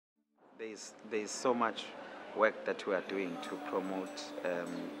there's so much work that we are doing to promote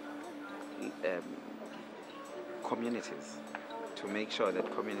communities, to make sure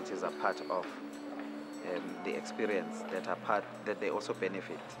that communities are part of the experience, that they also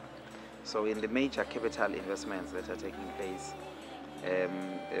benefit. So in the major capital investments that are taking place,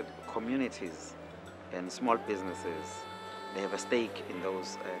 communities and small businesses, they have a stake in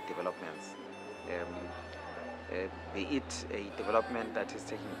those developments. Be it a development that is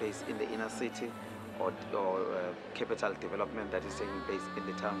taking place in the inner city or capital development that is taking place in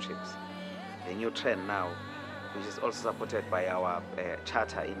the townships. The new trend now, which is also supported by our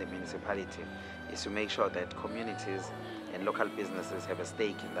charter in the municipality, is to make sure that communities and local businesses have a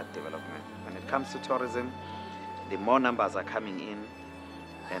stake in that development. When it comes to tourism, the more numbers are coming in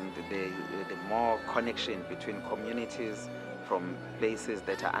and the more connection between communities from places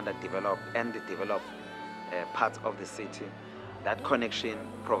that are underdeveloped and the developed parts of the city, that connection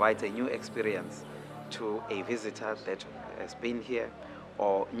provides a new experience to a visitor that has been here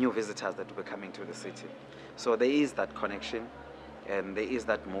or new visitors that will be coming to the city. So there is that connection, and there is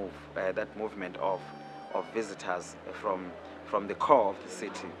that movement of visitors from the core of the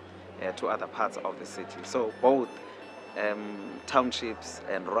city to other parts of the city. So both townships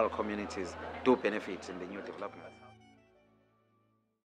and rural communities do benefit in the new developments.